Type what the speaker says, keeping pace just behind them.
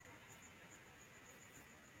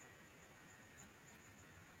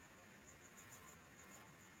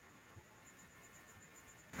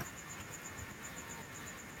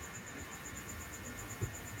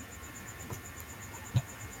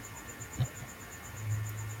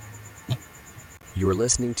You're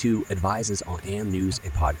listening to Advises on AM News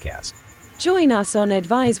and Podcast. Join us on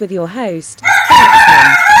Advise with your host,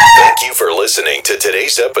 Thank you for listening to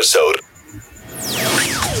today's episode.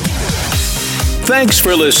 Thanks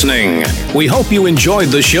for listening. We hope you enjoyed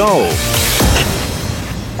the show.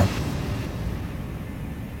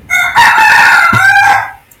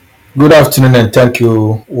 Good afternoon and thank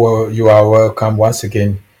you. Well, you are welcome once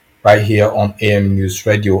again right here on AM News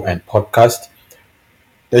Radio and Podcast.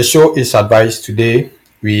 The show is Advice. Today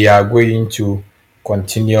we are going to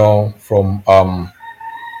continue from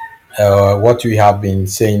what we have been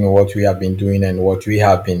saying, what we have been doing, and what we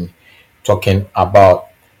have been talking about.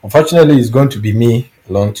 Unfortunately, it's going to be me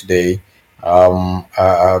alone today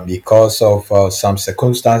because of some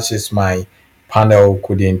circumstances. My panel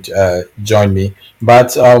couldn't join me,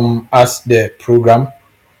 but as the program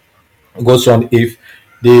goes on, if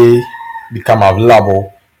they become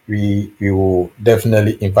available, we will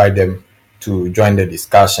definitely invite them to join the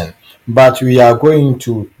discussion. But we are going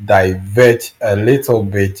to divert a little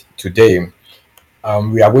bit today.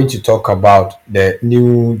 We are going to talk about the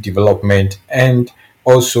new development and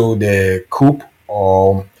also the coup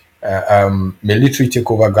or military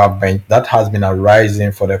takeover government that has been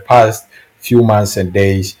arising for the past few months and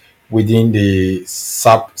days within the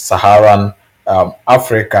sub-Saharan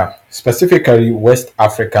Africa, specifically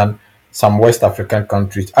some West African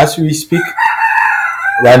countries. As we speak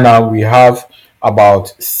right now, we have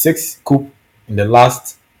about 6 coups in the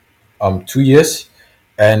last 2 years,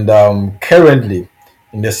 and currently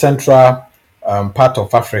in the central part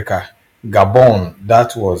of Africa, Gabon,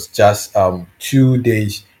 that was just 2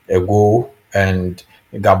 days ago, and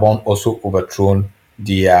Gabon also overthrown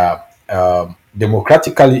their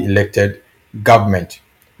democratically elected government.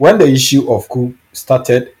 When the issue of coup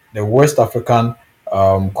started, the West African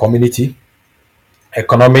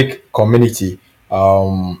economic community,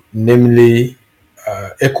 namely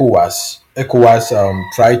ECOWAS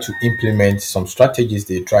tried to implement some strategies.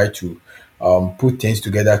 They tried to put things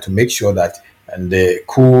together to make sure that the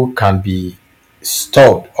coup can be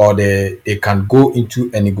stopped, or they can go into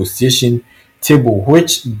a negotiation table,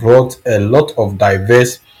 which brought a lot of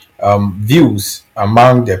diverse views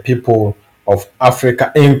among the people of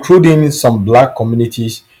Africa, including some black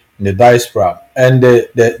communities in the diaspora. And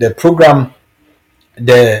the program,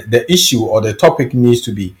 the issue or the topic needs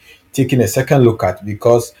to be taken a second look at,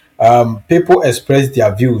 because people express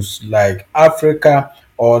their views like Africa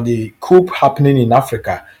or the coup happening in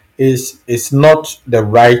Africa is not the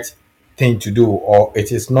right thing to do, or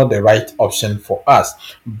it is not the right option for us.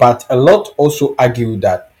 But a lot also argue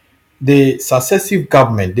that the successive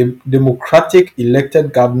government, the democratic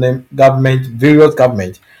elected various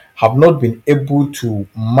governments have not been able to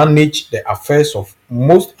manage the affairs of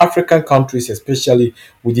most African countries, especially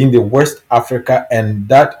within the West Africa, and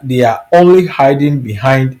that they are only hiding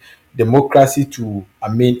behind democracy to,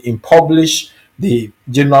 impoverish the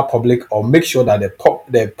general public, or make sure that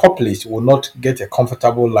the populace will not get a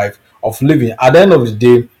comfortable life of living. At the end of the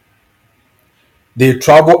day, they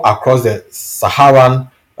travel across the Saharan,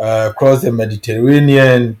 across the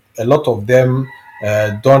Mediterranean. A lot of them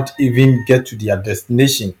don't even get to their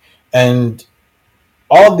destination. And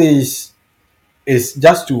all this is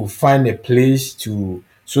just to find a place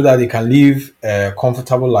so that they can live a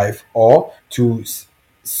comfortable life, or to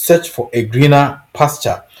search for a greener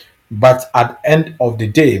pasture. But at the end of the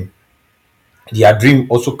day, their dream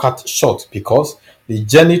also cut short, because the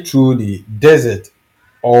journey through the desert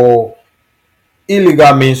or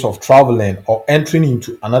illegal means of traveling or entering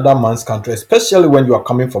into another man's country, especially when you are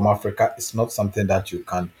coming from Africa, is not something that you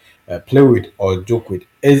can play with or joke with.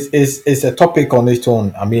 It's a topic on its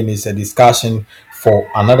own. It's a discussion for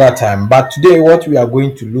another time. But today, what we are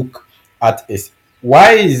going to look at is,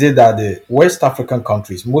 why is it that the most West African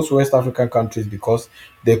countries, because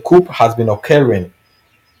the coup has been occurring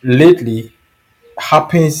lately,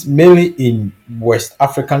 happens mainly in West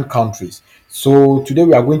African countries. So today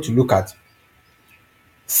we are going to look at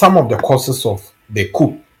some of the causes of the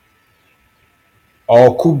coup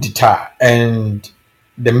or coup d'etat, and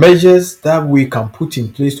the measures that we can put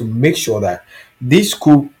in place to make sure that this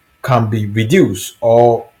coup can be reduced,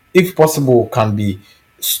 or if possible can be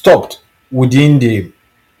stopped within the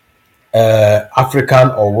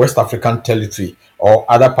African or West African territory or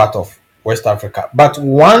other part of West Africa. But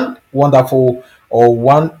one wonderful or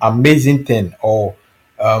one amazing thing, or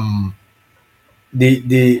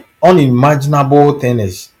the unimaginable thing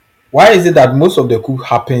is, why is it that most of the coup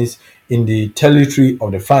happens in the territory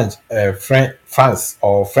of the France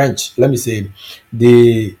or French? Let me say,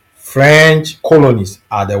 the French colonies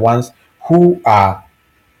are the ones who are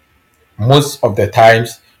most of the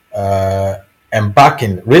times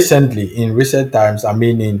embarking recently in recent times. I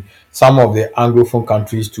mean, in some of the Anglophone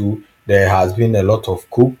countries too, there has been a lot of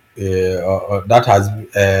coup. That has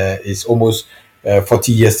is almost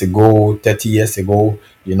 40 years ago, 30 years ago,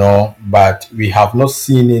 but we have not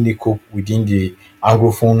seen any coup within the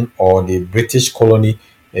Anglophone or the British colony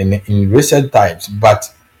in recent times.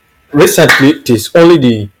 But recently, it is only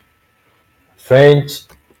the French,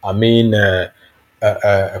 I mean,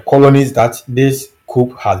 colonies that this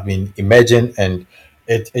coup has been emerging, and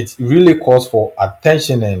it really calls for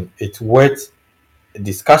attention and it's worth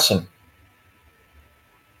discussion.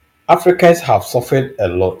 Africans have suffered a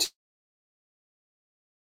lot,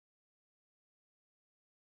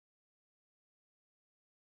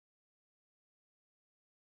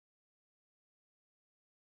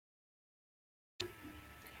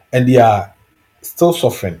 and they are still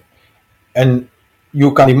suffering. And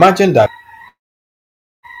you can imagine that,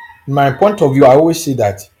 in my point of view, I always say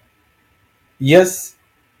that yes,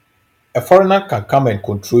 a foreigner can come and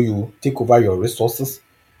control you, take over your resources,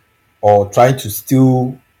 or try to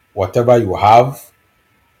steal whatever you have,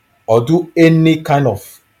 or do any kind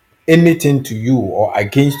of anything to you or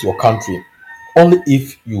against your country, only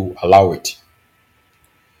if you allow it.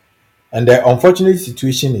 And the unfortunate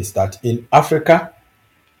situation is that in Africa,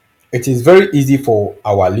 it is very easy for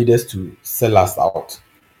our leaders to sell us out,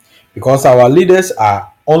 because our leaders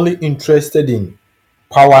are only interested in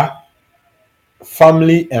power,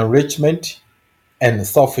 family enrichment, and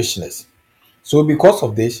selfishness. So, because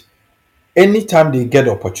of this, anytime they get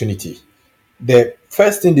opportunity, the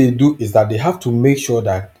first thing they do is that they have to make sure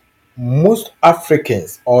that most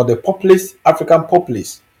Africans or the populace, African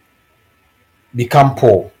populace, become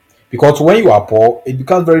poor. Because when you are poor, it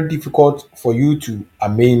becomes very difficult for you to, I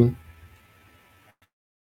mean,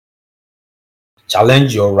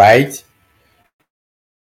 challenge your right.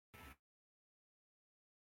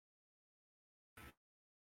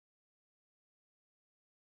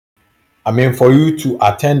 I mean, for you to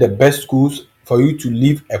attend the best schools, for you to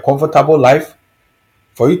live a comfortable life,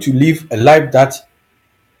 for you to live a life that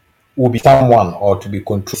will be someone or to be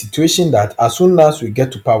controlled. Situation that as soon as we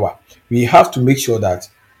get to power, we have to make sure that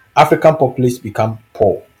African populace become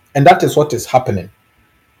poor. And that is what is happening.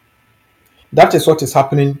 That is what is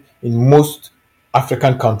happening in most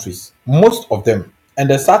African countries, most of them. And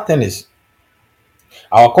the sad thing is,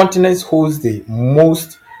 our continent holds the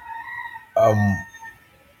most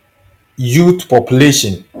youth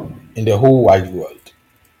population in the whole wide world.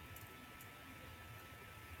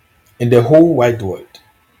 In the whole wide world.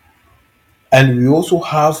 And we also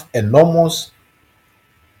have enormous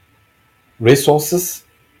resources.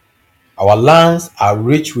 Our lands are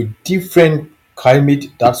rich with different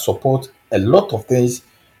climate that support a lot of things,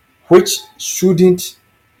 which shouldn't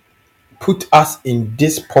put us in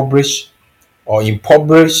this impoverished or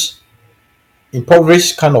impoverished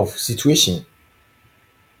kind of situation.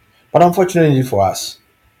 But unfortunately for us,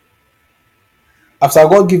 after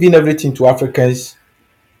God giving everything to Africans,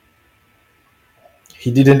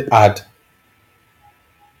 He didn't add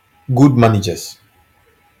good managers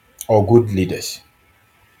or good leaders.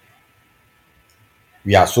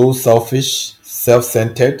 We are so selfish, self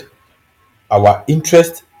centered. Our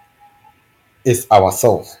interest is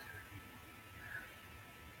ourselves.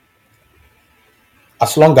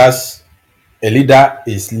 As long as a leader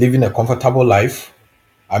is living a comfortable life,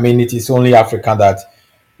 I mean, it is only Africa that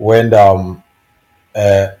when a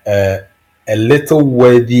little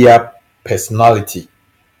wealthier personality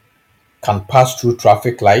can pass through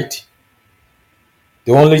traffic light,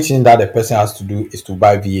 the only thing that the person has to do is to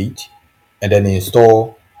buy V8 and then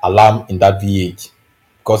install alarm in that V8.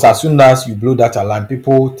 Because as soon as you blow that alarm,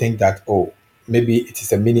 people think that, oh, maybe it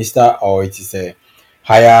is a minister or it is a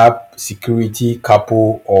higher security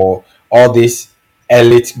couple or all this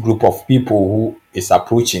elite group of people who is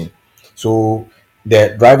approaching. So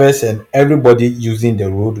the drivers and everybody using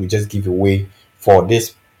the road will just give away for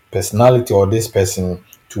this personality or this person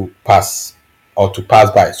to pass or to pass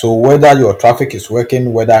by. So whether your traffic is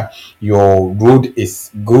working, whether your road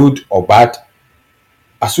is good or bad,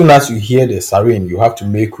 as soon as you hear the siren, you have to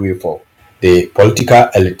make way for the political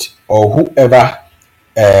elite or whoever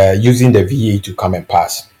using the VA to come and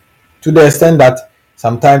pass. To the extent that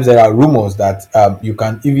sometimes there are rumors that you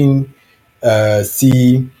can even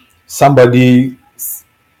see somebody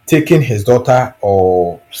taking his daughter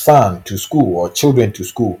or son to school or children to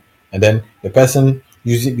school, and then the person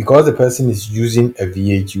using, because the person is using a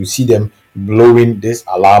V8, you see them blowing this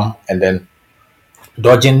alarm and then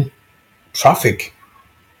dodging traffic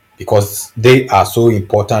because they are so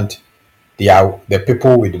important. They are the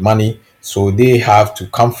people with money, so they have to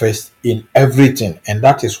come first in everything, and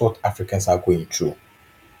that is what Africans are going through.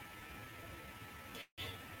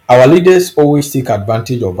 our leaders always take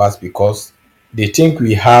advantage of us because they think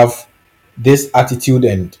we have this attitude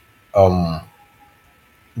and um,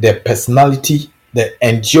 the personality, the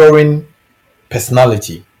enduring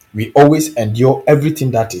personality. We always endure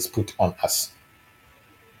everything that is put on us,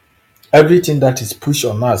 everything that is pushed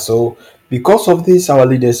on us. So, because of this, our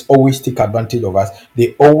leaders always take advantage of us.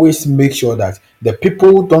 They always make sure that the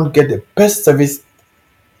people don't get the best service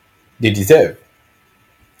they deserve.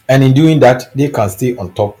 And in doing that, they can stay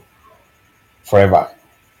on top forever.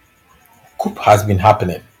 Coup has been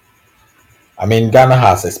happening. I mean, Ghana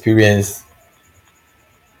has experienced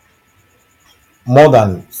more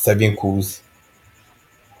than 7 coups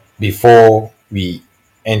before we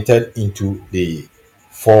entered into the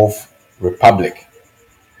Fourth Republic.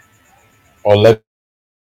 Or let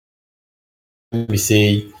me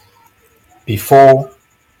say, before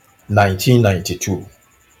 1992.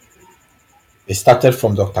 It started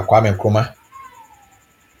from Dr. Kwame Nkrumah,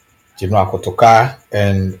 General Kotoka,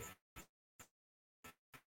 and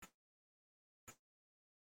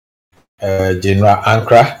General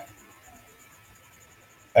Ankara,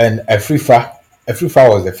 and Afrifa. Afrifa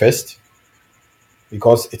was the first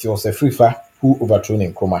because it was Afrifa who overthrew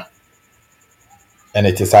Nkrumah. And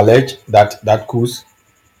it is alleged that coups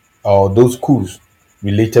or those coups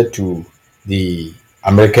related to the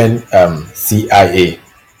American CIA.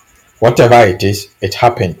 Whatever it is, it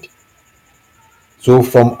happened. So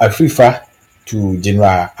from Afrifa to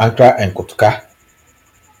General Ankara and Kotoka,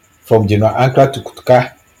 from General Ankara to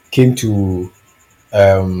Kotoka came to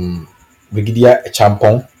Brigadier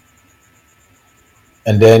Champong,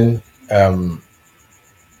 and then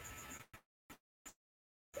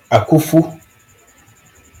Akufu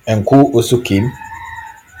and Co also came,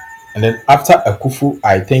 and then after Akufu,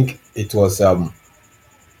 I think it was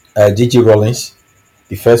J.J. Rawlings,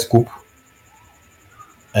 the first coup,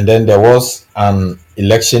 and then there was an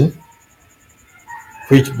election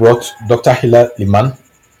which brought Dr. Hila Liman.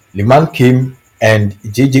 Liman came and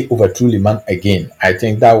J.J. overthrew Liman again. I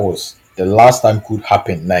think that was the last time coup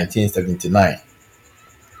happened, 1979.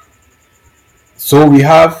 So we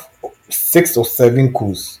have 6 or 7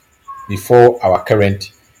 coups before our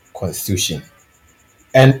current constitution.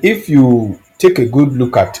 And if you take a good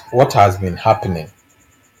look at what has been happening,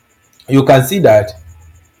 you can see that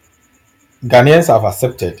Ghanaians have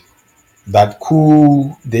accepted that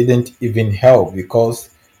coup didn't even help because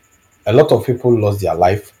a lot of people lost their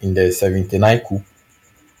life in the 79 coup.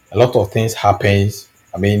 A lot of things happened.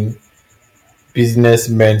 I mean,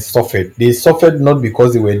 businessmen suffered. They suffered not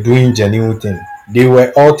because they were doing genuine things. They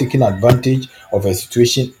were all taking advantage of a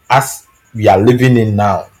situation as we are living in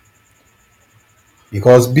now.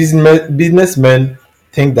 Because businessmen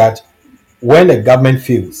think that when the government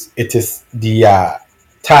fails, it is their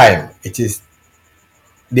time, it is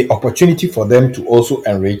the opportunity for them to also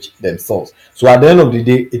enrich themselves. So at the end of the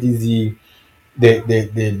day, it is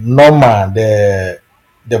the normal, the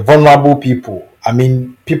vulnerable people. I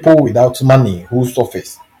mean, people without money who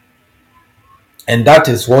suffers, and that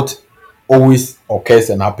is what always occurs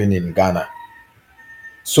and happens in Ghana.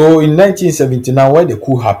 So in 1979, when the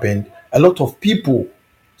coup happened, a lot of people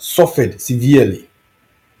suffered severely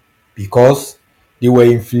because they were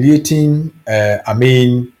inflating,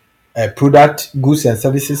 product, goods and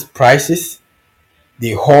services prices.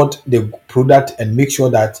 They hoard the product and make sure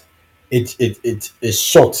that it is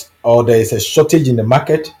short or there is a shortage in the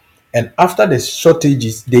market. And after the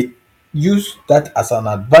shortages, they use that as an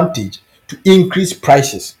advantage to increase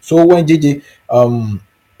prices. So when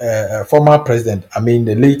former president, I mean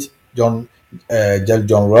the late John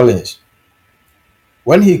Rawlings,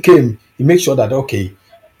 when he came, he made sure that okay,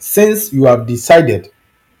 since you have decided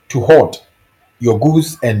to hoard your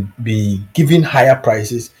goods and be given higher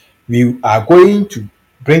prices, we are going to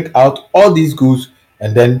bring out all these goods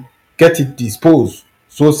and then get it disposed.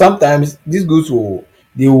 So sometimes these goods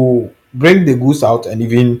they will bring the goods out and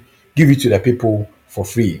even give it to the people for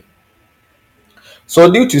free.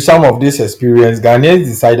 So due to some of this experience, Ghanaians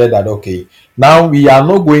decided that okay, now we are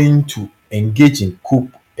not going to engage in coup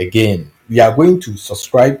again. We are going to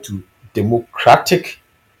subscribe to democratic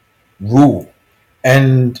rule.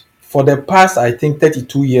 And for the past, I think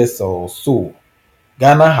 32 years or so,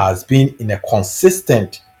 Ghana has been in a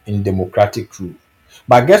consistent in democratic rule.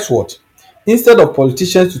 But guess what? Instead of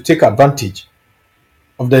politicians to take advantage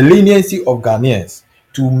of the leniency of Ghanaians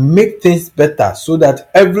to make things better so that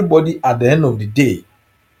everybody at the end of the day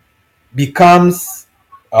becomes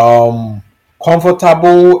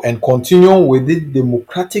comfortable and continue with this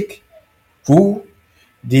democratic rule,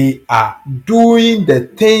 they are doing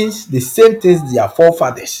the same things their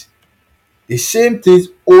forefathers, the same things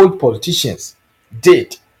old politicians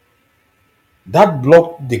did. that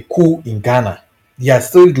blocked the coup in Ghana. They are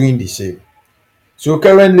still doing the same. So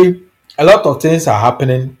currently, a lot of things are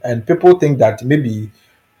happening, and people think that maybe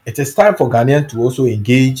it is time for Ghanaians to also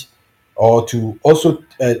engage, or to also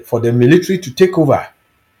for the military to take over.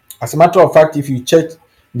 As a matter of fact, if you check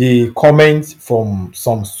the comments from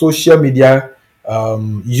some social media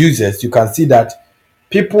users, you can see that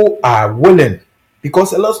people are willing,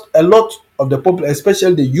 because a lot of the people,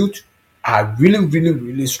 especially the youth, are really, really,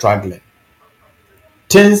 really struggling.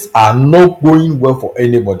 Things are not going well for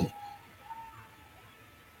anybody,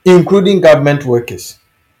 including government workers.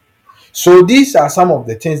 So these are some of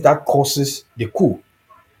the things that causes the coup.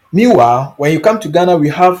 Meanwhile, when you come to Ghana, we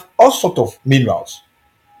have all sort of minerals,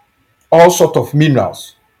 all sort of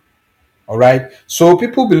minerals. All right. So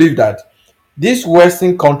people believe that these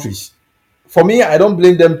Western countries, for me, I don't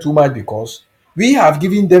blame them too much, because we have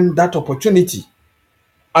given them that opportunity.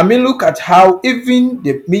 I mean, look at how even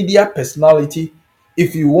the media personality,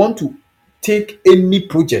 if you want to take any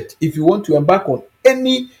project, if you want to embark on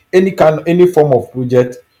any form of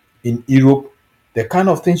project in Europe, the kind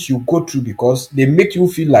of things you go through, because they make you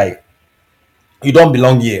feel like you don't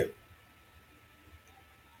belong here.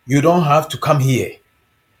 You don't have to come here.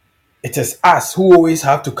 It is us who always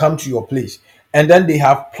have to come to your place. And then they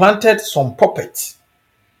have planted some puppets.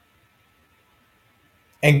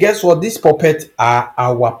 And guess what? These puppets are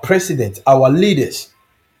our presidents, our leaders,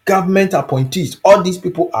 government appointees. All these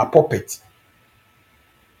people are puppets.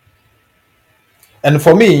 And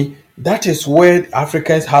for me, that is where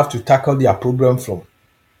Africans have to tackle their problem from.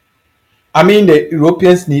 I mean, the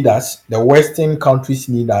Europeans need us, the Western countries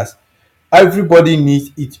need us. Everybody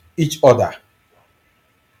needs each other.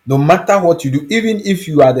 No matter what you do, even if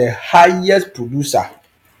you are the highest producer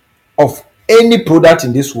of any product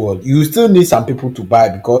in this world, you still need some people to buy,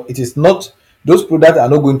 because it is not, those products are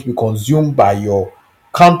not going to be consumed by your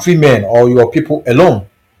countrymen or your people alone.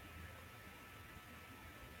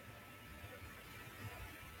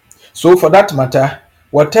 So for that matter,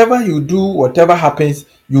 whatever you do, whatever happens,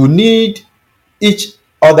 you need each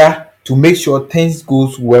other to make sure things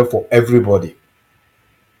goes well for everybody.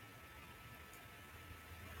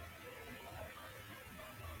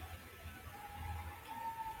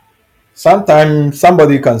 Sometimes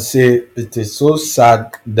somebody can say it is so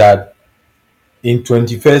sad that in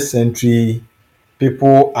 21st century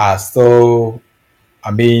people are still,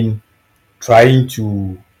 I mean, trying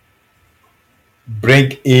to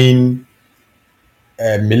bring in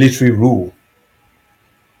military rule.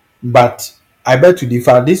 But I bet to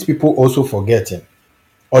differ, these people also forgetting,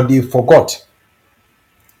 or they forgot,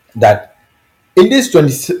 that in this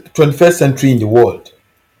 21st century in the world,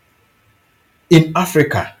 in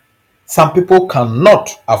Africa, some people cannot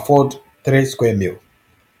afford 3 square meal.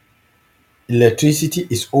 Electricity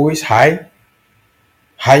is always high,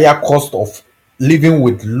 higher cost of living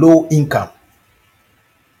with low income.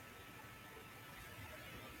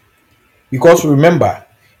 Because remember,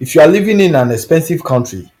 if you are living in an expensive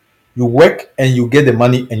country, you work and you get the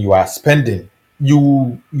money and you are spending,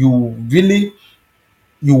 you really,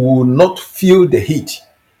 you will not feel the heat,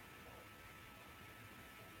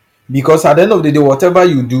 because at the end of the day, whatever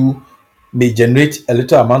you do may generate a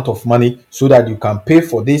little amount of money so that you can pay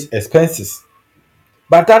for these expenses.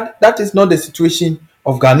 But that is not the situation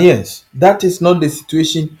of Ghanaians. That is not the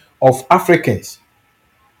situation of Africans.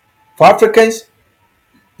 For Africans,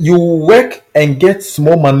 you work and get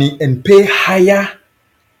small money and pay higher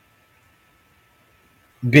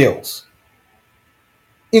bills,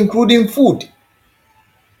 including food.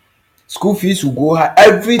 School fees will go high.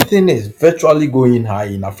 Everything is virtually going high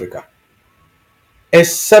in Africa,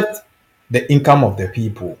 except the income of the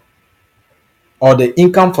people, or the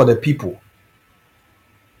income for the people.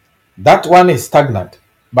 That one is stagnant.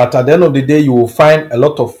 But at the end of the day, you will find a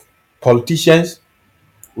lot of politicians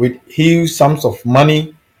with huge sums of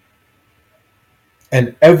money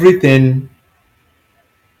and everything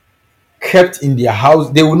kept in their house.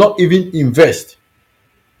 They will not even invest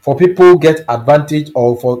for people get advantage,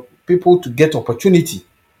 or for people to get opportunity.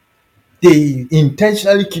 They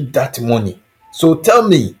intentionally keep that money. So tell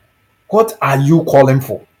me, what are you calling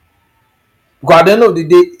for? Because at the end of the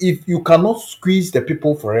day, if you cannot squeeze the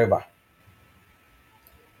people forever.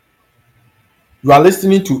 You are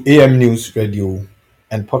listening to AM News Radio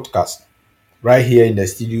and podcast right here in the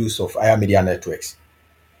studios of Aya Media Networks.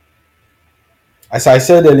 As I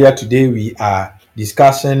said earlier, today we are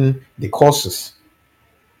discussing the causes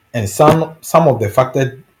and some of the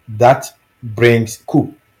factors that brings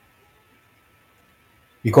coup.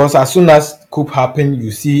 Because as soon as coup happen,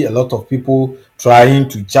 you see a lot of people trying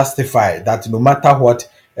to justify that no matter what,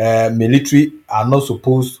 military are not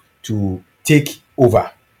supposed to take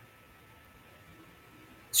over.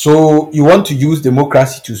 So you want to use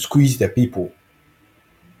democracy to squeeze the people.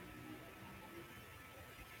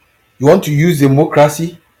 You want to use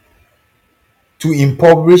democracy to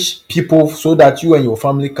impoverish people so that you and your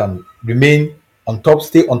family can remain on top,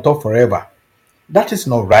 stay on top forever. That is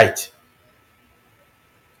not right.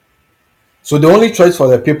 So the only choice for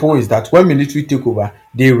the people is that when military take over,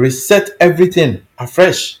 they reset everything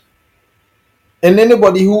afresh. And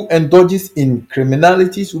anybody who indulges in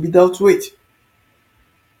criminalities will be dealt with.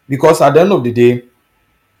 Because at the end of the day,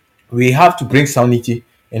 we have to bring sanity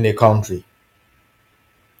in the country.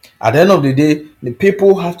 At the end of the day, the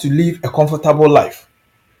people have to live a comfortable life.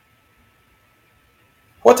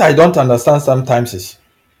 What I don't understand sometimes is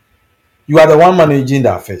you are the one managing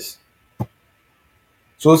the affairs.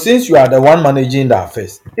 So since you are the one managing the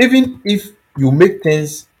affairs, even if you make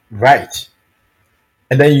things right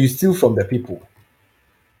and then you steal from the people,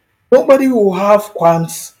 nobody will have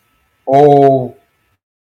qualms or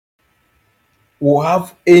will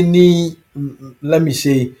have any, let me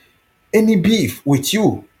say, any beef with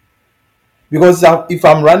you. Because if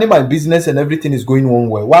I'm running my business and everything is going one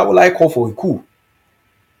way, why will I call for a coup?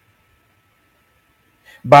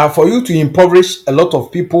 But for you to impoverish a lot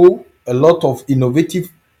of people, a lot of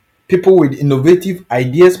innovative people with innovative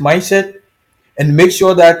ideas, mindset, and make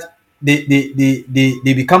sure that they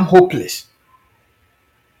become hopeless,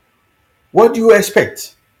 what do you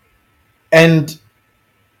expect? And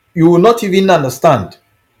you will not even understand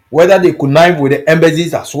whether they connive with the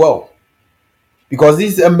embassies as well. Because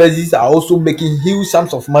these embassies are also making huge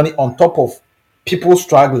sums of money on top of people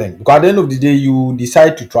struggling. Because at the end of the day, you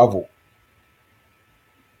decide to travel,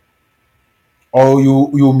 or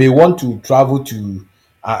you may want to travel to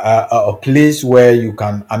a place where you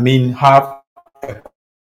can, have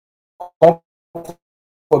comfort,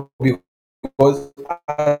 because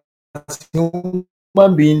as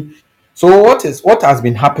human being. So what has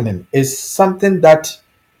been happening is something that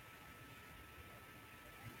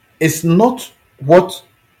is not what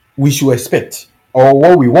we should expect or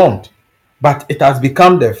what we want, but it has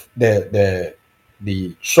become the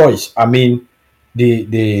choice.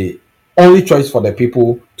 The only choice for the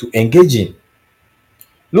people to engage in.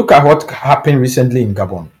 Look at what happened recently in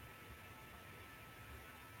Gabon.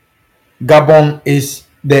 Gabon is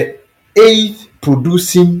the eighth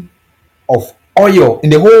producing of oil in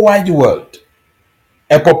the whole wide world.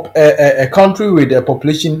 A country with a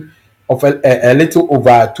population of a little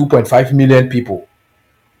over 2.5 million people.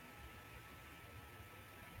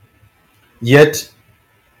 Yet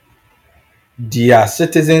their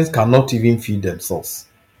citizens cannot even feed themselves,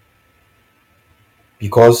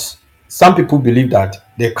 because some people believe that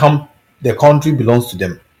the country belongs to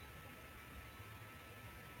them.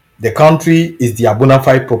 The country is their bona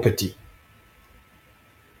fide property.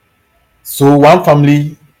 So one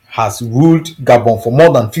family has ruled Gabon for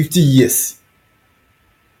more than 50 years.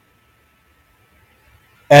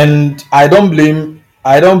 And I don't blame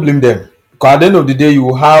them. Because at the end of the day, you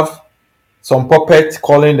will have some puppets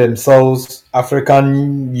calling themselves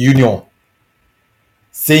African Union,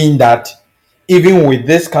 saying that even with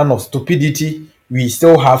this kind of stupidity, we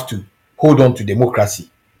still have to hold on to democracy,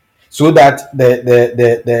 so that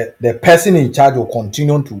the person in charge will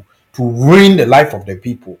continue to ruin the life of the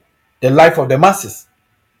people, the life of the masses.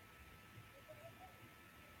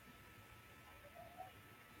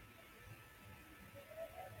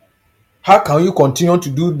 How can you continue to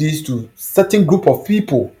do this to certain group of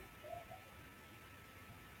people?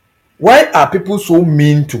 Why are people so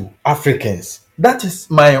mean to Africans? That is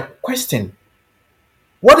my question.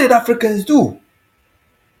 What did Africans do?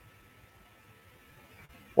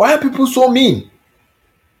 Why are people so mean?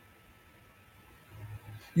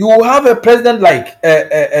 You will have a president like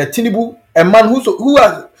Tinubu, a man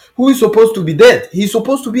who is supposed to be dead. He's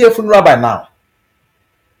supposed to be a funeral by now.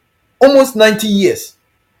 Almost 90 years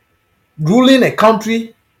ruling a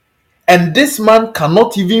country, and this man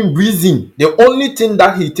cannot even reason. The only thing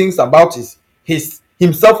that he thinks about is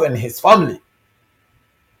himself and his family.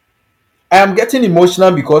 I am getting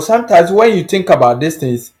emotional because sometimes when you think about these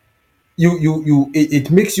things,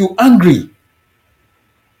 it makes you angry.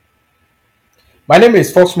 My name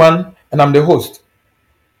is Foxman, and I'm the host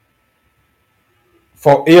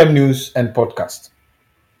for AM News and Podcast.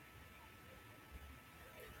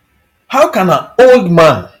 How can an old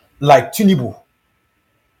man like Tinubu,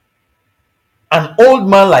 an old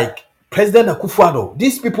man like President Akufo-Addo,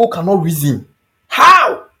 these people cannot reason?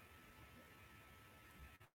 How?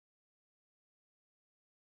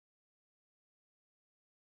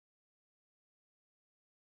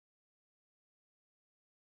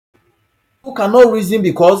 Who cannot reason?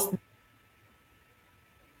 Because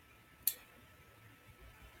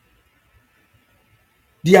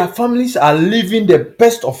Their families are living the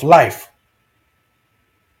best of life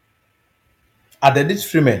at the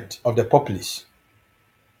detriment of the populace,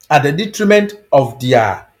 at the detriment of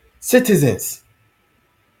their citizens.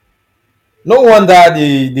 No wonder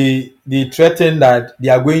they threaten that they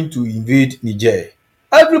are going to invade Niger.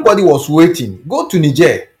 Everybody was waiting. Go to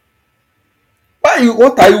Niger.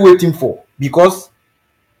 What are you waiting for? Because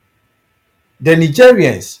the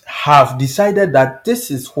Nigerians have decided that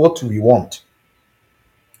this is what we want.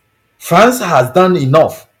 France has done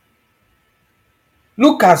enough.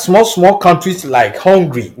 Look at small countries like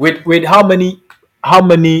Hungary with how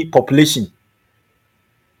many population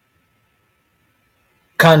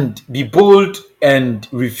can be bold and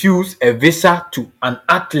refuse a visa to an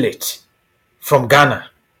athlete from Ghana.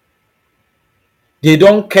 They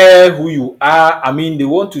don't care who you are. I mean, they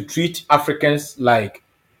want to treat Africans like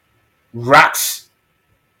rats.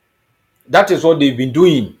 That is what they've been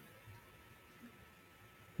doing.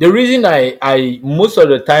 The reason I most of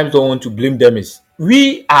the times don't want to blame them is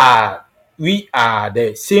we are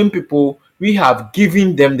the same people. We have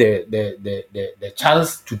given them the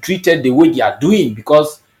chance to treat it the way they are doing,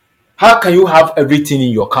 because how can you have everything in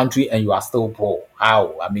your country and you are still poor?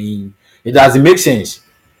 How? I mean, it doesn't make sense.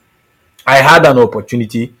 I had an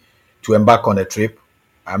opportunity to embark on a trip,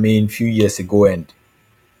 a few years ago, and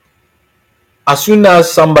as soon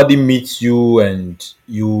as somebody meets you and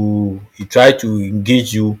you try to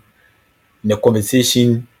engage you in a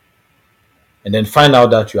conversation and then find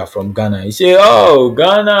out that you are from Ghana, you say, "Oh,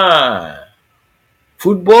 Ghana,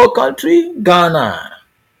 football country, Ghana."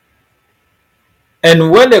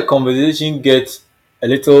 And when the conversation gets a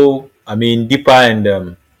little, deeper,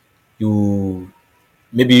 and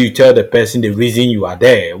maybe you tell the person the reason you are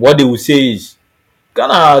there, what they will say is,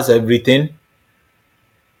 "Ghana has everything.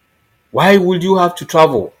 Why would you have to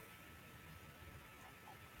travel?"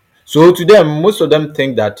 So to them, most of them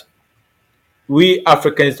think that we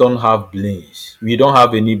Africans don't have brains. We don't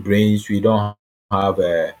have any brains. We don't have,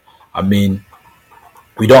 we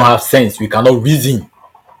don't have sense. We cannot reason.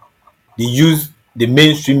 They use the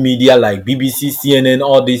mainstream media like BBC, CNN,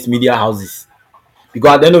 all these media houses.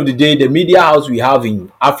 Because at the end of the day, the media house we have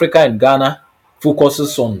in Africa and Ghana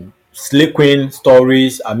focuses on slay queen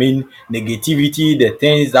stories, negativity, the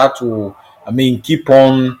things that will, keep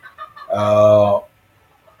on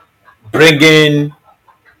bringing,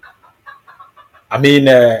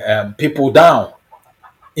 people down,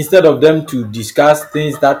 instead of them to discuss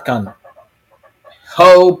things that can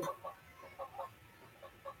help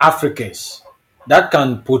Africans, that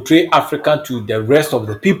can portray Africa to the rest of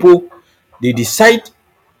the people. They decide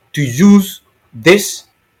to use this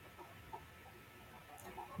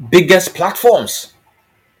biggest platforms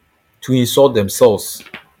to insult themselves,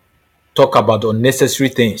 talk about unnecessary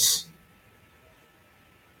things.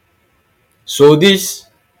 So this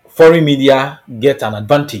foreign media get an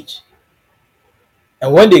advantage.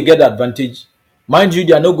 And when they get advantage, mind you,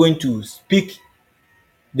 they are not going to speak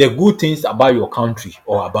the good things about your country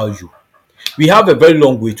or about you. We have a very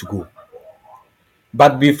long way to go.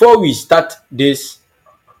 But before we start this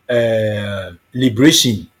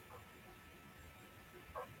liberation,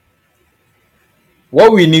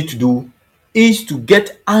 what we need to do is to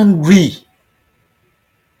get angry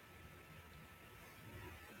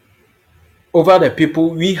over the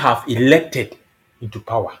people we have elected into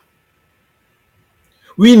power.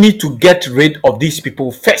 We need to get rid of these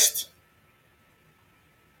people first.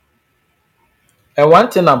 And one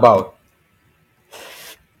thing about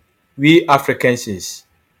we Africans is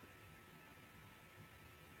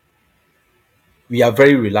we are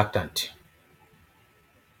very reluctant.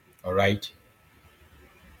 All right.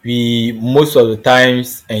 We most of the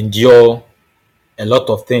times endure a lot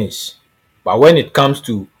of things. But when it comes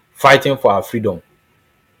to fighting for our freedom,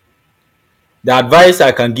 the advice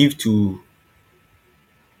I can give to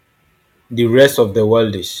the rest of the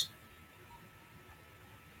world is,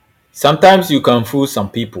 sometimes you can fool some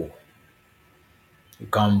people. You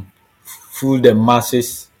can fool the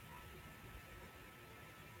masses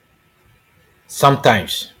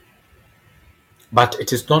sometimes. But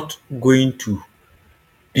it is not going to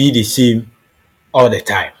be the same all the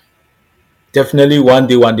time. Definitely one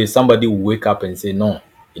day somebody will wake up and say, "No,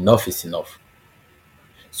 enough is enough."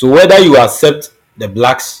 So whether you accept the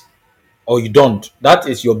blacks or you don't, that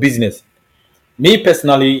is your business. Me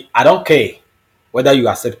personally, I don't care whether you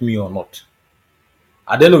accept me or not.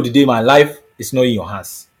 At the end of the day, my life is not in your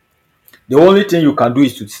hands. The only thing you can do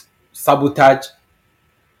is to sabotage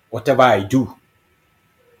whatever I do.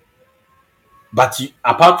 But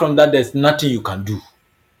apart from that, there's nothing you can do.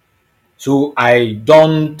 So I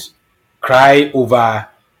don't cry over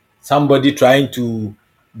somebody trying to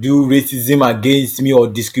do racism against me or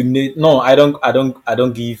discriminate. No, I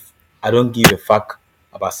don't give a fuck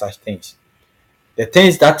about such things. The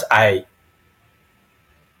things that I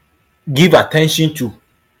give attention to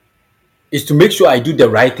is to make sure I do the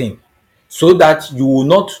right thing so that you will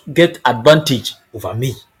not get advantage over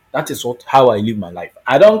me. That is what how I live my life.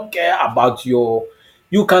 I don't care about your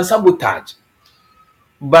you can sabotage.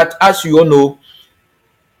 But as you all know,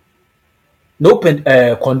 no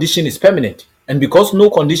condition is permanent. And because no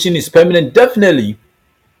condition is permanent, definitely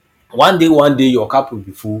one day your cup will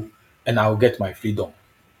be full and I'll get my freedom.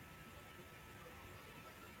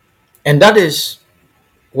 And that is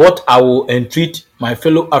what I will entreat my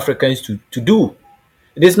fellow Africans to do.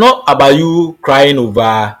 It is not about you crying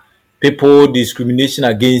over people discrimination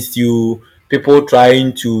against you, people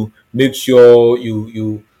trying to make sure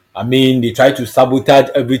they try to sabotage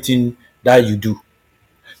everything that you do.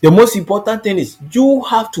 The most important thing is you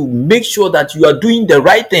have to make sure that you are doing the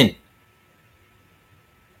right thing.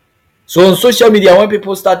 So on social media, when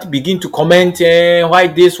people begin to comment, why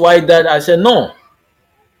this, why that, I said no.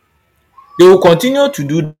 They will continue to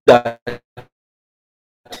do that.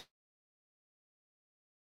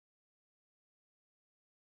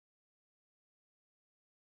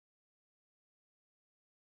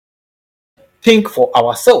 Think for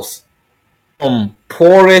ourselves.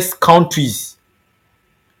 Poorest countries,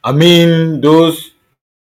 those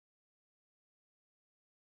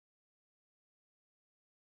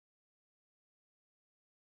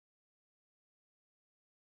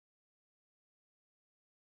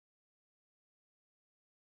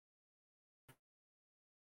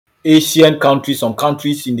Asian countries, some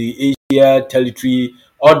countries in the Asia territory,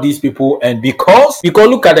 all these people, and because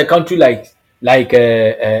look at a country like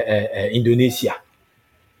Indonesia,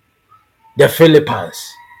 the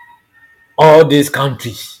Philippines, all these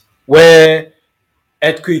countries where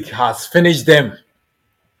earthquake has finished them.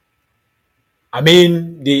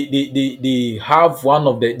 They have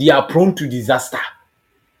they are prone to disaster.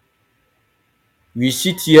 We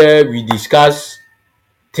sit here, we discuss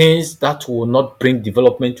things that will not bring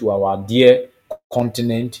development to our dear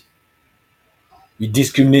continent. We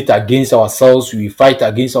discriminate against ourselves, we fight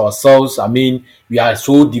against ourselves. We are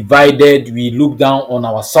so divided, we look down on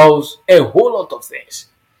ourselves, a whole lot of things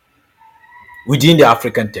within the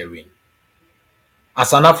African terrain.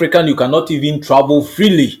 As an African, you cannot even travel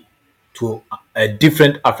freely to a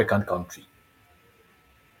different African country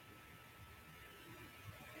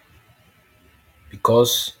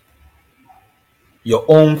because your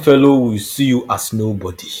own fellow will see you as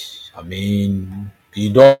nobody.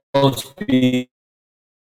 You don't speak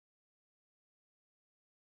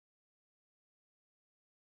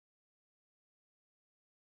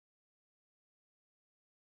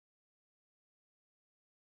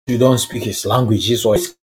you don't speak his language, or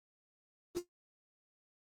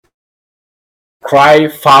cry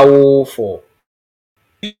foul for.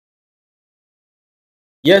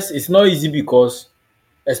 Yes, it's not easy because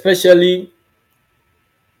especially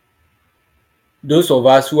those of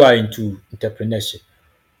us who are into entrepreneurship.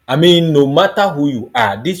 No matter who you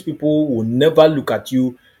are, these people will never look at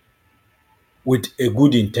you with a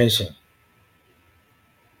good intention.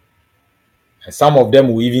 And some of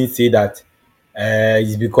them will even say that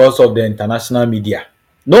it's because of the international media.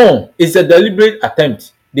 No, it's a deliberate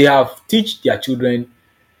attempt. They have teach their children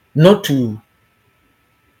not to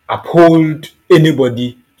uphold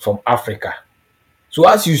anybody from Africa. So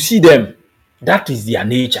as you see them, that is their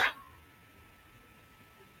nature.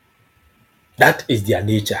 That is their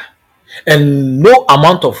nature. And no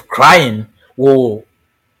amount of crying will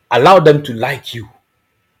allow them to like you.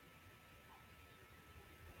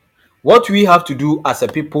 What we have to do as a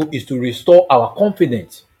people is to restore our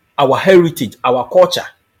confidence, our heritage, our culture.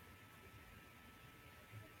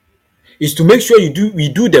 Is to make sure we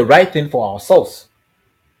do the right thing for ourselves.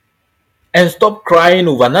 And stop crying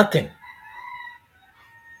over nothing.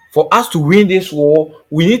 For us to win this war,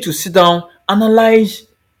 we need to sit down, analyze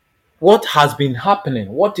what has been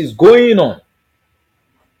happening, what is going on.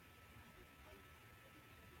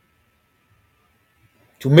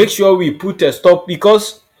 To make sure we put a stop,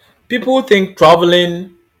 because people think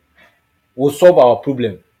traveling will solve our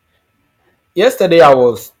problem. Yesterday I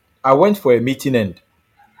went for a meeting, and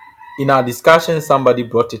in our discussion somebody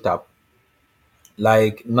brought it up.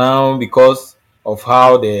 Like now, because of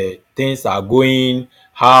how the things are going,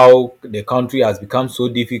 how the country has become so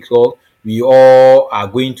difficult, we all are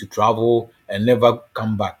going to travel and never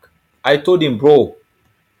come back. I told him, bro,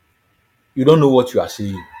 you don't know what you are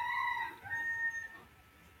saying.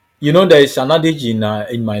 There is an adage in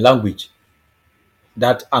my language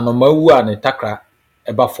that anomawu and takra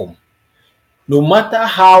eba form. No matter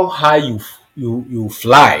how high you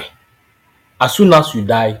fly, as soon as you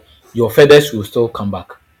die, your feathers will still come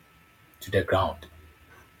back to the ground.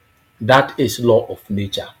 That is law of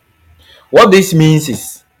nature. What this means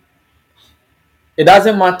is it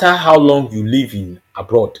doesn't matter how long you live in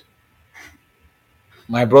abroad.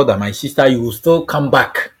 My brother, my sister, you will still come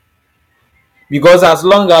back. Because as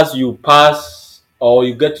long as you pass or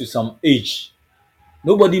you get to some age,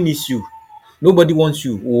 nobody needs you. Nobody wants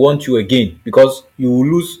you, will want you again, because you will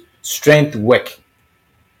lose strength to work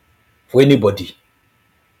for anybody.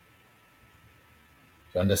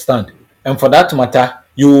 You understand? And for that matter,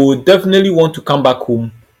 you will definitely want to come back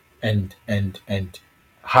home and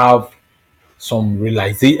have some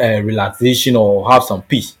relaxation or have some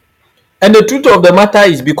peace. And the truth of the matter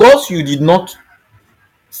is, because you did not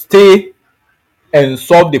stay and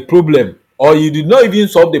solve the problem, or you did not even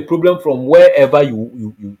solve the problem from wherever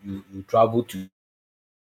you travel to,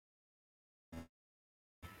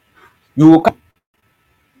 you will come.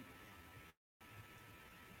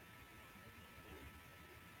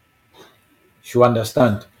 You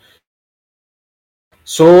understand?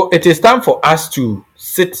 So it is time for us to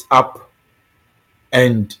sit up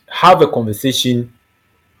and have a conversation,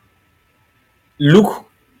 look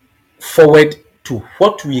forward to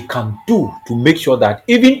what we can do to make sure that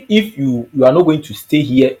even if you are not going to stay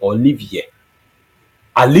here or live here,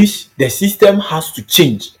 at least the system has to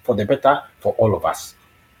change for the better for all of us.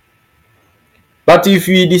 But if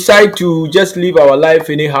we decide to just live our life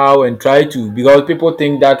anyhow and try to, because people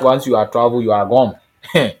think that once you are travel, you are gone.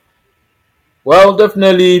 Well,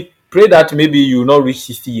 definitely pray that maybe you will not reach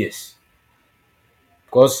 60 years.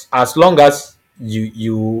 Because as long as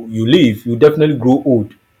you live, you definitely grow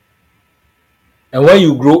old. And when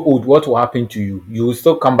you grow old, what will happen to you? You will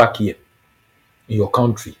still come back here in your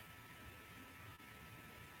country.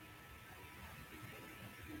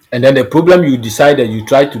 And then the problem you decided you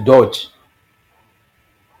try to dodge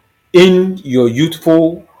in your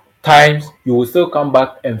youthful times, you will still come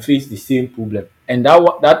back and face the same problem. And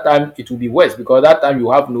that time it will be worse, because that time you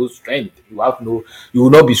have no strength. You will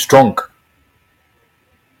not be strong.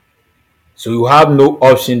 So you have no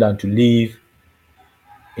option than to live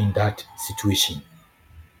in that situation.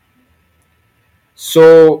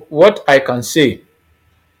 So what I can say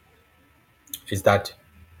is that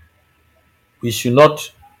we should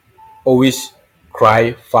not always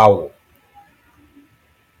cry foul.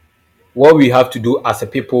 What we have to do as a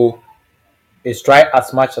people is try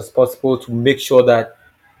as much as possible to make sure that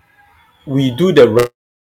we do the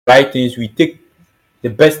right things, we take the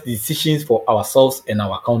best decisions for ourselves and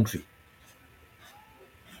our country.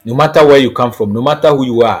 No matter where you come from, no matter who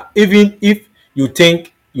you are, even if you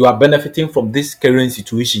think you are benefiting from this current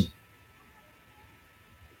situation,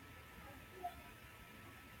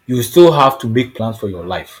 you still have to make plans for your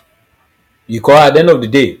life. Because at the end of the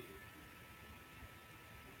day,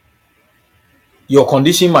 your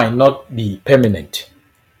condition might not be permanent.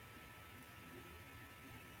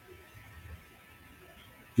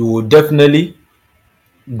 You will definitely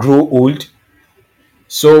grow old.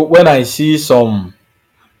 So when I see some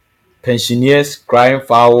pensioners crying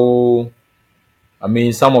foul, I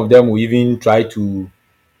mean, some of them will even try to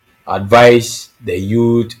advise the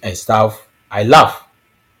youth and stuff, I laugh.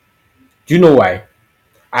 Do you know why?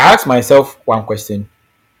 I ask myself one question.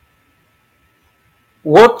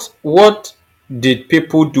 What did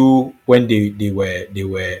people do when they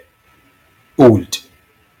were old?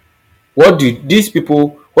 What did these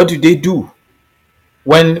people, what did they do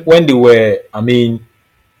when they were, I mean,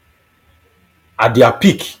 at their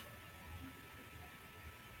peak?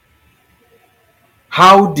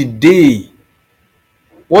 How did they,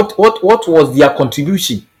 what was their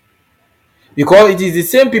contribution? Because it is the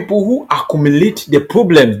same people who accumulate the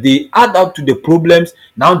problems, they add up to the problems.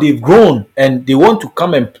 Now they've grown and they want to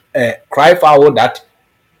come and cry foul that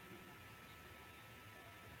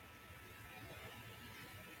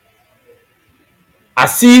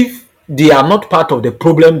as if they are not part of the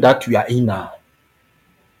problem that we are in now.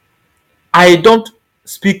 I don't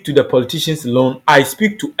speak to the politicians alone. I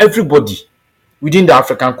speak to everybody within the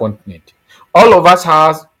African continent. All of us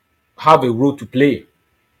have a role to play.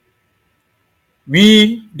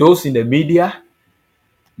 We, those in the media,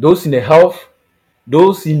 those in the health,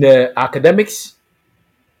 those in the academics,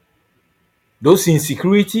 those in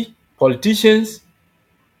security, politicians,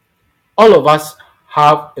 all of us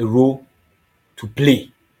have a role to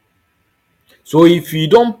play. So if we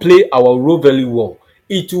don't play our role very well,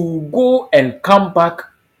 it will go and come back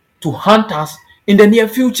to haunt us in the near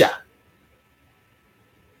future.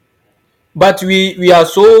 But we are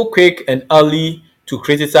so quick and early to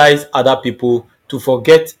criticize other people, to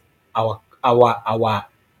forget our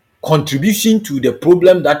contribution to the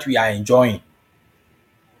problem that we are enjoying.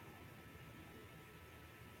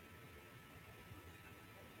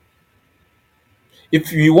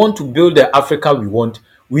 If we want to build the Africa we want,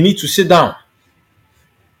 we need to sit down.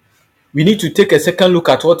 We need to take a second look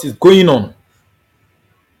at what is going on.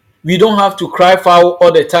 We don't have to cry foul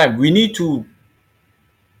all the time. We need to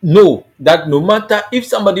know that no matter if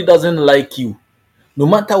somebody doesn't like you, no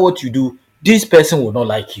matter what you do, this person will not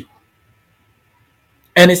like you.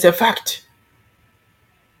 And it's a fact.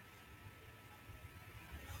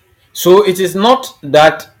 So it is not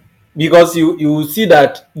that because you will see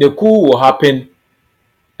that the coup will happen,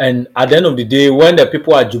 and at the end of the day, when the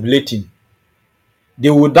people are jubilating, they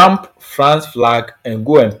will dump France flag and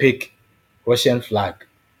go and pick Russian flag.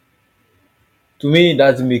 To me, it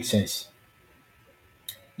doesn't make sense.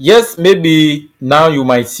 Yes, maybe now you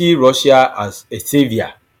might see Russia as a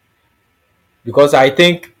savior, because I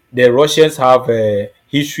think the Russians have a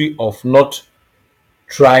history of not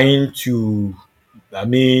trying to,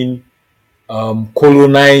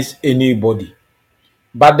 colonize anybody.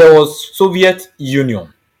 But there was Soviet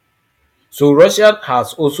Union. So Russia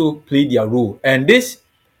has also played their role. And this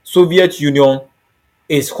Soviet Union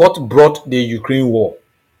is what brought the Ukraine war.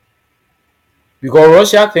 Because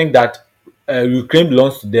Russia think that Ukraine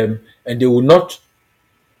belongs to them and they will not,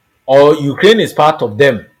 or Ukraine is part of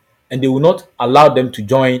them, and they will not allow them to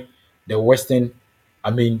join the Western,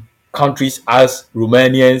 countries as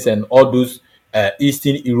Romanians and all those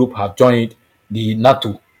Eastern Europe have joined the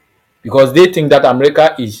NATO. Because they think that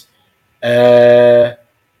America is,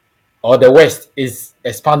 or the West is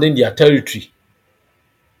expanding their territory.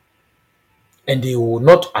 And they will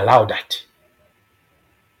not allow that.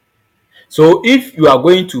 So if you are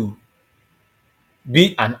going to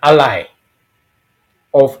be an ally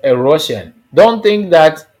of a Russian, don't think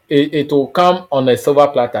that it will come on a silver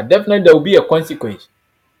platter. Definitely there will be a consequence.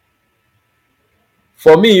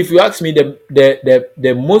 For me, if you ask me,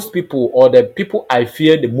 the most people, or the people I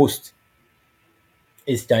fear the most,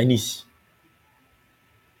 is Chinese.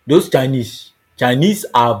 Those Chinese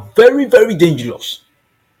are very, very dangerous.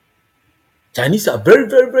 Chinese are very,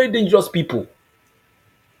 very, very dangerous people.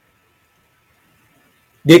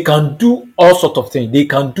 They can do all sorts of things. They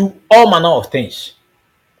can do all manner of things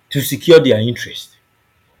to secure their interest.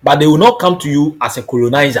 But they will not come to you as a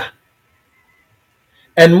colonizer.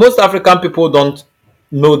 And most African people don't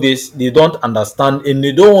know this. They don't understand, and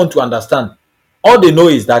they don't want to understand. All they know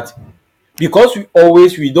is that because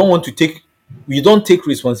we don't take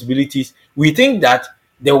responsibilities. We think that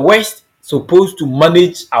the West is supposed to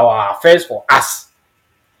manage our affairs for us.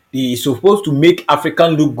 They are supposed to make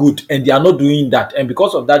African look good, and they are not doing that. And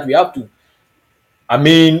because of that, we have to,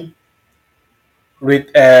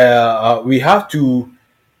 we have to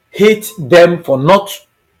hate them for not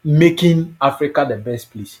making Africa the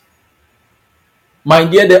best place. My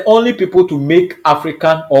dear, the only people to make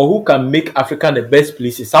African, or who can make Africa the best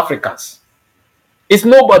place, is Africans. It's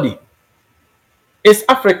nobody. It's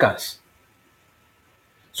Africans.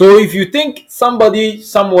 So if you think somebody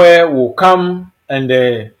somewhere will come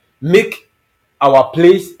and make our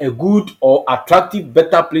place a good or attractive,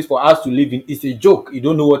 better place for us to live in, it's a joke. You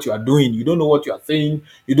don't know what you are doing. You don't know what you are saying.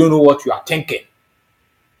 You don't know what you are thinking.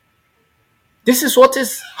 This is what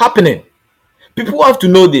is happening. People have to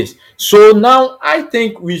know this. So now I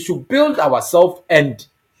think we should build ourselves and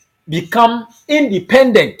become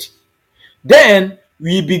independent. Then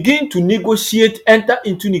we begin to enter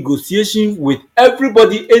into negotiation with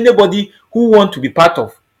anybody who want to be part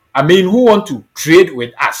of, who want to trade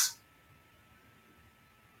with us.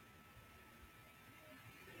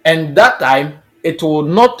 And that time, it will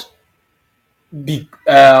not be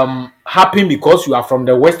happen because you are from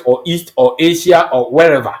the West or East or Asia or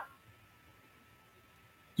wherever.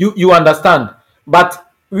 You understand?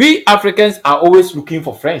 But we Africans are always looking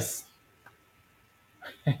for friends.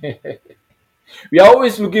 We are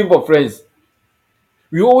always looking for friends.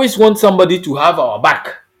 We always want somebody to have our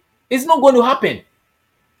back. It's not going to happen.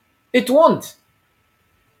 It won't.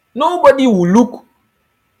 Nobody will look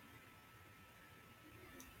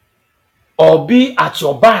or be at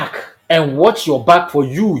your back and watch your back for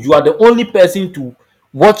you. You are the only person to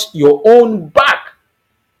watch your own back.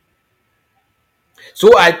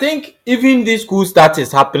 So I think even this cool start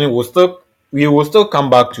is happening, we will still come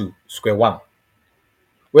back to square one.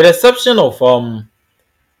 With the exception of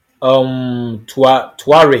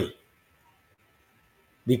Touare,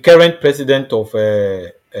 the current president of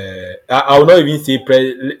I will not even say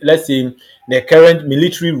let's say the current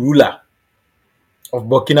military ruler of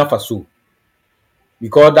Burkina Faso,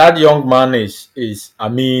 because that young man is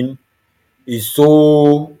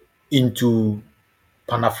so into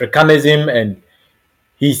Pan-Africanism, and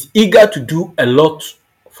He's eager to do a lot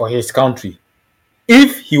for his country.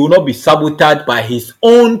 If he will not be sabotaged by his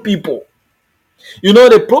own people. You know,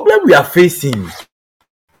 the problem we are facing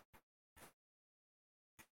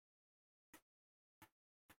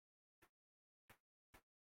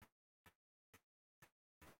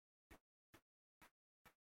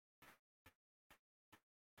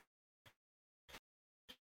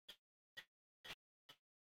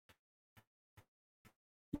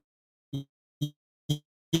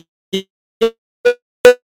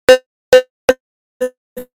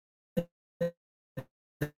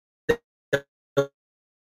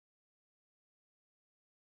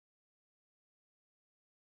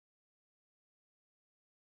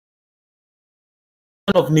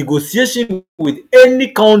of negotiation with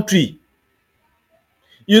any country.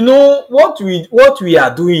 You know what we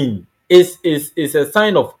are doing is a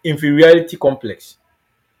sign of inferiority complex.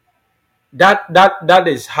 That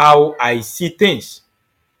is how I see things.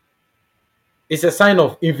 It's a sign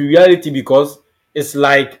of inferiority because it's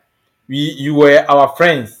like you were our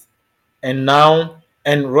friends and now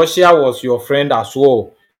and Russia was your friend as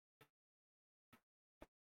well.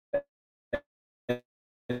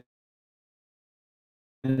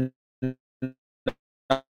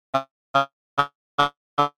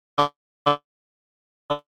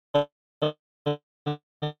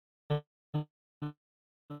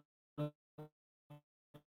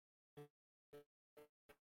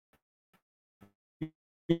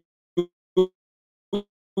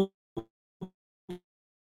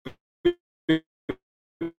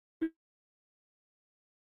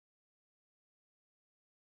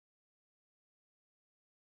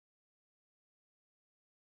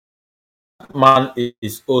 Man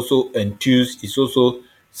is also enthused, is also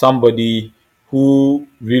somebody who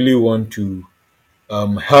really want to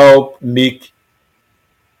help make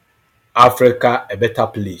Africa a better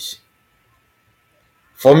place.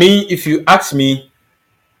 For me, if you ask me,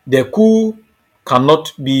 the coup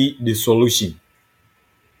cannot be the solution.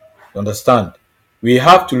 You understand? We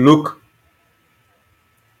have to look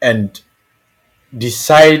and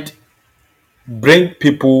decide, bring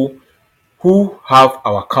people who have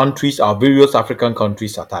our countries, our various African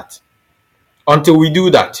countries at heart. Until we do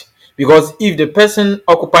that, because if the person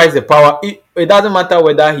occupies the power, it doesn't matter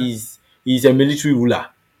whether he's a military ruler.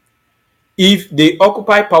 If they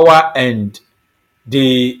occupy power and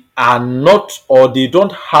they are not or they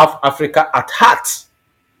don't have Africa at heart,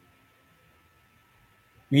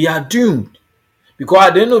 we are doomed. Because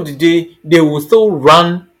at the end of the day, they will still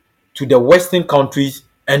run to the Western countries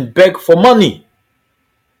and beg for money.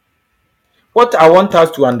 What I want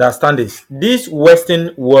us to understand is this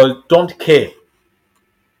Western world don't care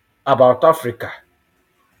about Africa.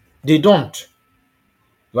 They don't.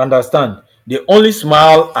 You understand? They only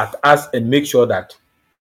smile at us and make sure that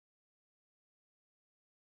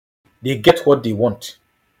they get what they want.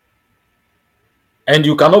 And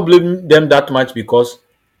you cannot blame them that much because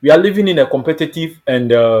we are living in a competitive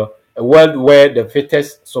and a world where the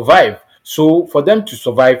fittest survive. So for them to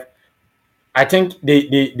survive, I think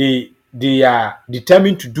they are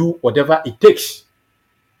determined to do whatever it takes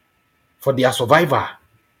for their survival.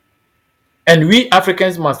 And we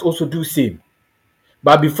Africans must also do same.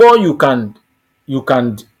 But before you can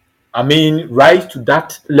rise to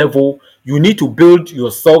that level, you need to build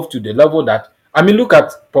yourself to the level that look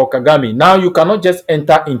at Paul Kagame. Now you cannot just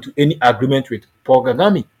enter into any agreement with Paul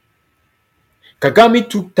Kagame. Kagame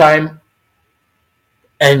took time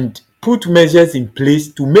and put measures in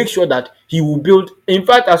place to make sure that he will build. In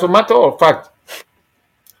fact, as a matter of fact,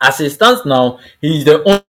 as it stands now, he is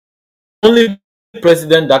the only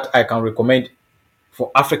president that I can recommend for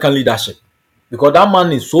African leadership. Because that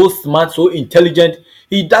man is so smart, so intelligent.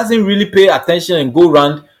 He doesn't really pay attention and go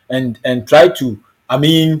around and try to,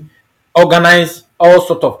 organize all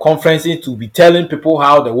sorts of conferences to be telling people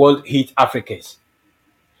how the world hates Africans.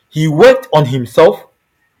 He worked on himself.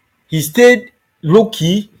 He stayed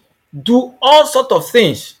low-key, do all sorts of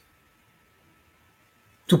things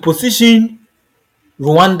to position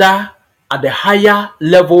Rwanda at the higher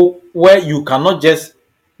level where you cannot just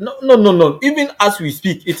no. Even as we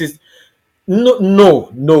speak, it is no.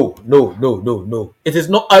 It is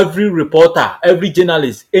not every reporter, every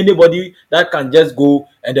journalist, anybody that can just go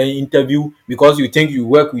and then interview because you think you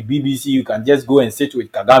work with BBC, you can just go and sit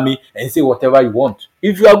with Kagame and say whatever you want.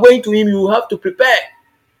 If you are going to him, you have to prepare.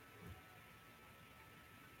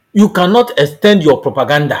 You cannot extend your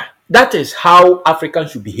propaganda. That is how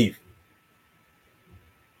Africans should behave.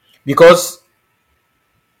 Because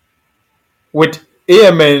with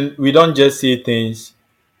AMN, we don't just say things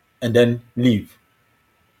and then leave.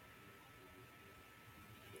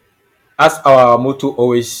 As our motto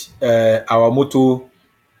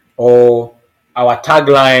or our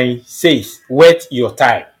tagline says, wait your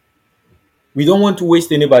time. We don't want to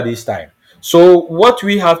waste anybody's time. So what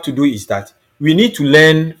we have to do is that we need to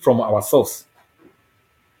learn from ourselves.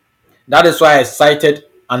 That is why I cited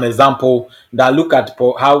an example that look at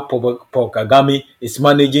how Paul Kagame is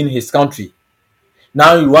managing his country.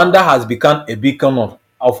 Now Rwanda has become a beacon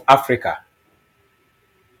of Africa.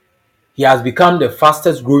 He has become the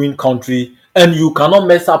fastest growing country, and you cannot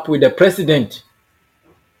mess up with the president.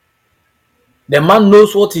 The man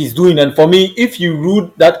knows what he's doing, and for me, if you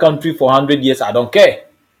rule that country for 100 years, I don't care.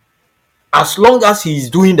 As long as he's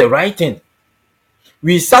doing the right thing.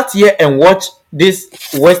 We sat here and watched the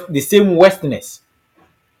same Westerners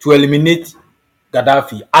to eliminate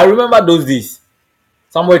Gaddafi. I remember those days,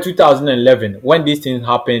 somewhere 2011, when this thing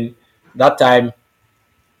happened. That time,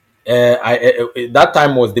 that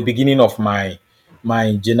time was the beginning of my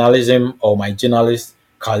journalism or my journalist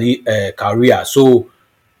career. So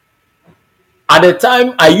at the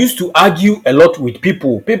time, I used to argue a lot with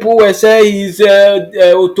people. People were saying he's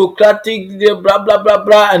autocratic, blah blah blah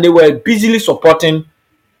blah, and they were busily supporting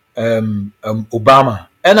Obama.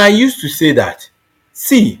 And I used to say that,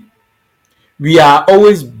 see, we are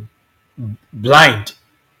always blind,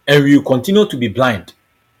 and we will continue to be blind.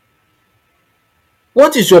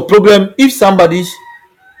 What is your problem if somebody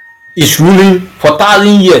is ruling for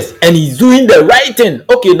 1,000 years and he's doing the right thing?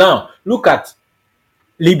 Okay, now look at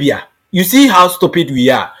Libya. You see how stupid we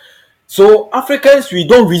are. So Africans, we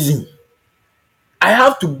don't reason. I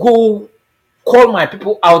have to go call my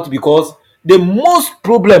people out because the most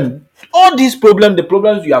problem, all these problems, the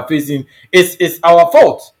problems we are facing is our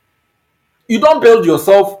fault. You don't build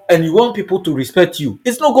yourself and you want people to respect you.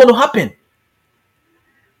 It's not going to happen.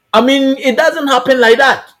 I mean, it doesn't happen like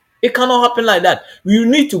that. It cannot happen like that. You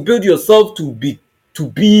need to build yourself to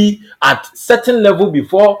be at certain level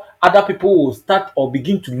before other people will start or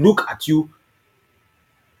begin to look at you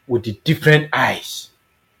with the different eyes.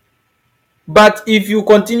 But if you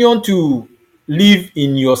continue to live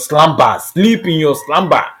in your slumber, sleep in your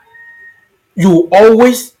slumber, you will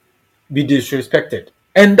always be disrespected.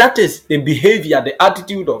 And that is the behavior, the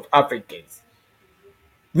attitude of Africans.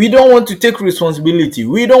 We don't want to take responsibility.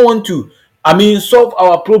 We don't want to, solve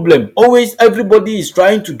our problem. Always everybody is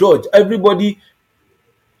trying to dodge. Everybody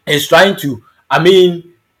is trying to,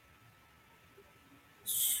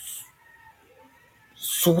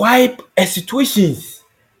 swipe situations.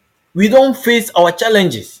 We don't face our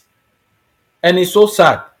challenges. And it's so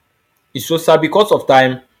sad. It's so sad. Because of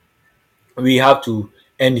time, we have to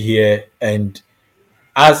end here. And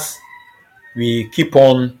as we keep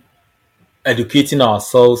on educating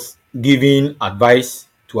ourselves, giving advice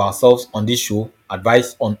to ourselves on this show,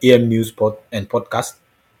 advice on AM News and podcast,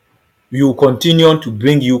 we will continue to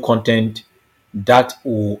bring you content that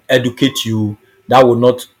will educate you, that will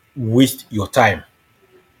not waste your time.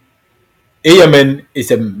 AMN is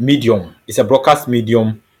a medium, it's a broadcast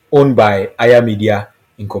medium owned by Aya Media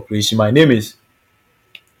Incorporation. My name is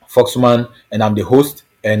Foxman and I'm the host,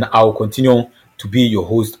 and I'll continue to be your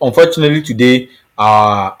host. Unfortunately, today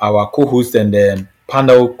our co-host and the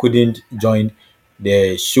panel couldn't join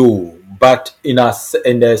the show, but in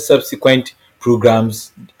the subsequent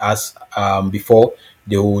programs as before,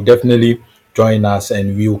 they will definitely join us,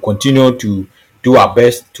 and we will continue to do our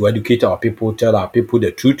best to educate our people, tell our people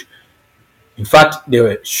the truth. In fact,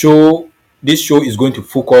 this show is going to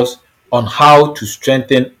focus on how to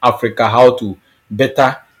strengthen Africa, how to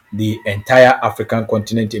better the entire African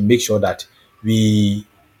continent, and make sure that we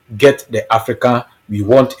get the Africa we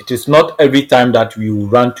want. It is not every time that we will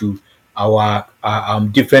run to our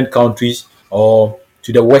different countries or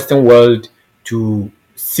to the Western world to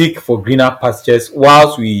seek for greener pastures,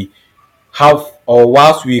 whilst we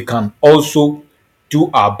can also do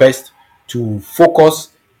our best to focus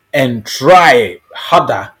and try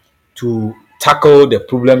harder to tackle the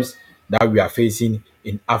problems that we are facing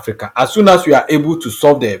in Africa. As soon as we are able to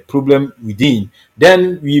solve the problem within,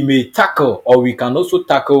 then we may tackle, or we can also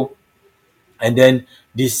tackle and then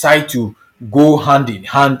decide to go hand in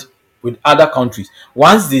hand with other countries.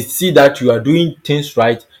 Once they see that you are doing things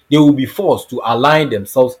right, they will be forced to align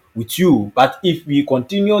themselves with you. But if we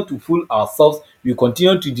continue to fool ourselves, we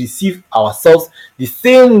continue to deceive ourselves the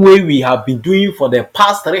same way we have been doing for the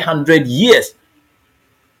past 300 years,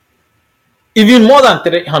 even more than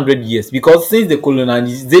 300 years, because since the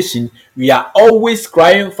colonization, we are always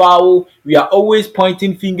crying foul, we are always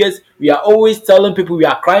pointing fingers, we are always telling people, we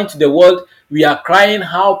are crying to the world, we are crying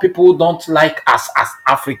how people don't like us as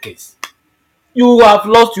Africans. You have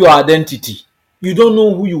lost your identity. You don't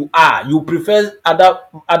know who you are. You prefer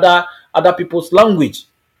other people's language.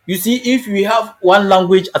 You see, if we have one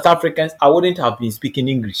language as Africans, I wouldn't have been speaking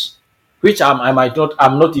English, which I'm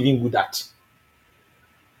not even good at.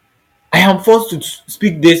 I am forced to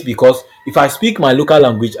speak this because if I speak my local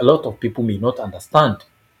language, a lot of people may not understand.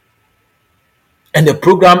 And the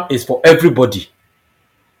program is for everybody.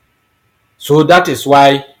 So that is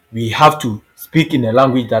why we have to speak in a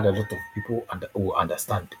language that a lot of people will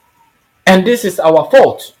understand. And this is our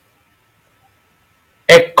fault.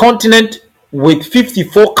 A continent with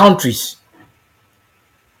 54 countries,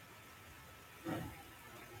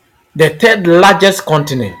 the third largest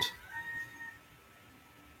continent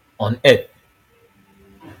on earth.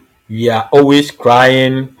 We are always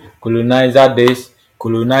crying, colonizer this,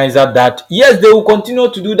 colonizer that. Yes, they will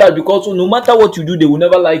continue to do that because no matter what you do, they will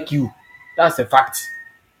never like you. That's a fact.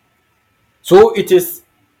 So it is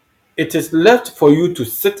left for you to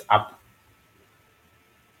sit up,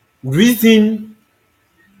 reason,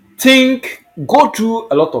 think, go through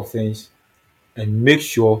a lot of things, and make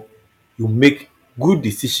sure you make good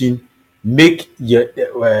decision. Make your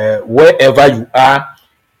wherever you are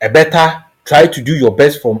a better. Try to do your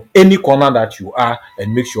best from any corner that you are,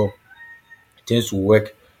 and make sure things will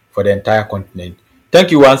work for the entire continent.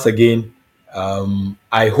 Thank you once again.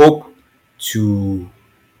 I hope to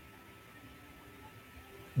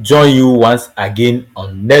join you once again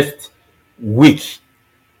on next week.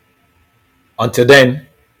 Until then,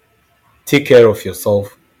 take care of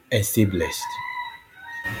yourself and stay blessed.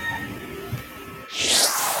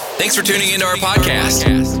 Thanks for tuning into our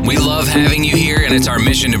podcast. We love having you here, and it's our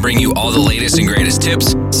mission to bring you all the latest and greatest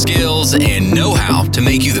tips, skills, and know-how to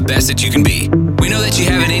make you the best that you can be. We know that you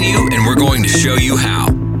have it in you, and we're going to show you how.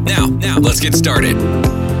 Now, let's get started.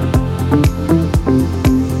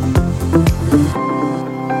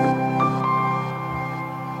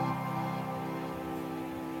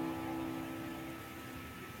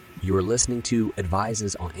 You are listening to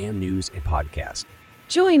Advises on AM News and Podcast.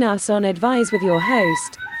 Join us on Advise with your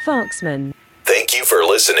host, Foxman. Thank you for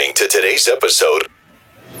listening to today's episode.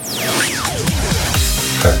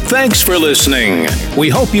 Thanks for listening. We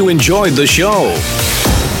hope you enjoyed the show.